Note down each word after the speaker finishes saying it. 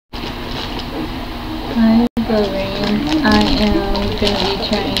going to be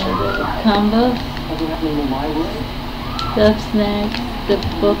trying the combo stuffed snacks, the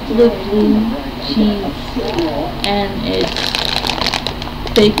buffalo blue cheese, and it's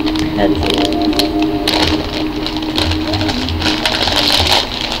fake pretzels.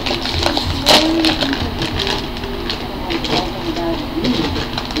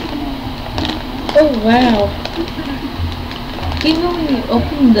 Oh wow! Even when you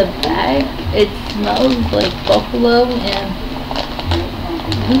open the bag, it smells like buffalo and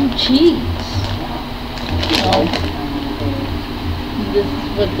blue cheese. Oh, this is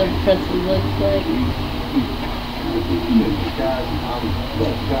what the pretzel looks like.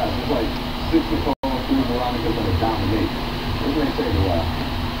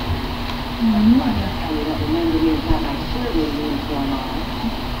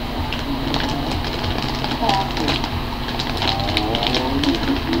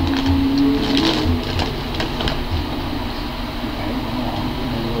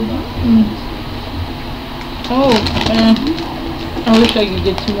 Oh man, I wish I could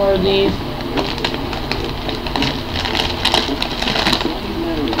get some more of these.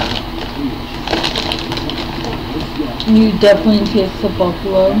 You definitely taste the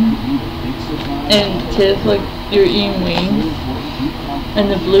buffalo, and it tastes like you're eating wings, and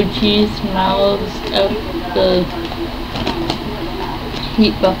the blue cheese smells of the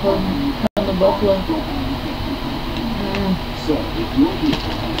heat buffalo from the buffalo.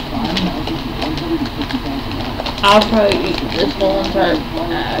 I'll probably eat this whole entire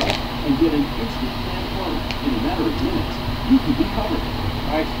bag.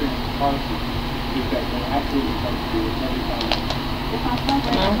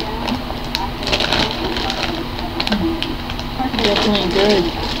 Definitely good.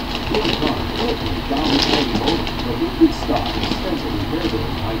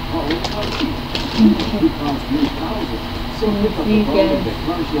 See you guys,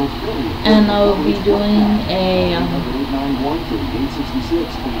 and I'll be doing a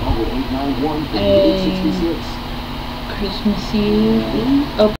Christmas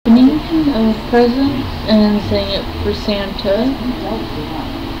Eve opening of presents and saying it for Santa.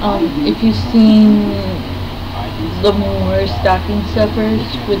 If you've seen the more stocking stuffers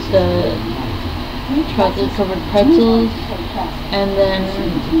with the chocolate covered pretzels, and then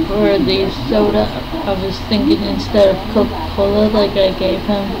for the soda, I was thinking instead of Coca-Cola like I gave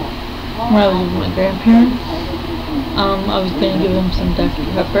him when I was with my grandparents, I was going to give him some Dr.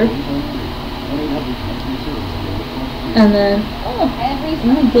 Pepper. And then, oh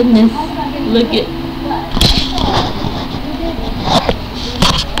my goodness, look at,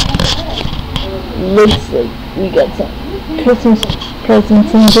 looks like we got some Christmas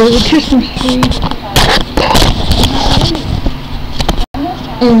presents under the Christmas tree.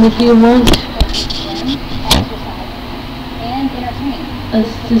 And if you want us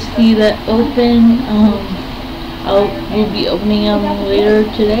to see that open, we'll be opening them later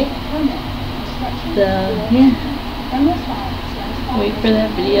today. So yeah, wait for that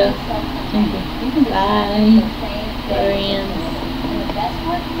video. Bye, Florians.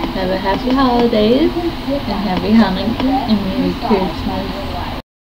 Have a happy holidays and happy Hanukkah and Merry Christmas.